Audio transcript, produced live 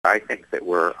I think that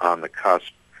we're on the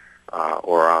cusp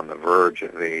or on the verge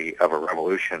of a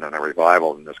revolution and a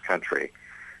revival in this country.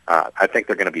 I think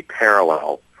they're going to be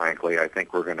parallel, frankly. I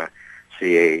think we're going to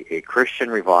see a Christian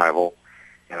revival,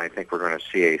 and I think we're going to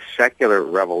see a secular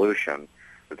revolution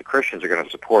that the Christians are going to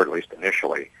support, at least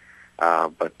initially.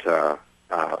 But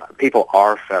people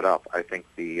are fed up. I think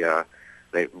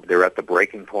they're at the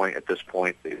breaking point at this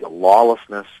point. The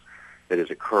lawlessness that is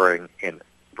occurring in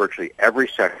virtually every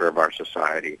sector of our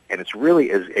society, and it's really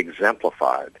is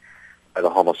exemplified by the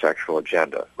homosexual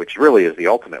agenda, which really is the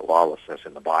ultimate lawlessness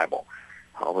in the Bible.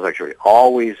 Homosexuality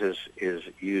always is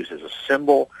used as a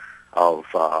symbol of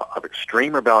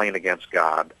extreme rebellion against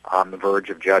God on the verge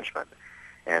of judgment,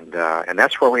 and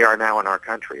that's where we are now in our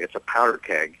country. It's a powder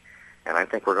keg, and I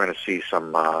think we're going to see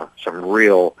some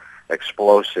real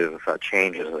explosive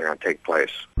changes that are going to take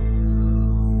place.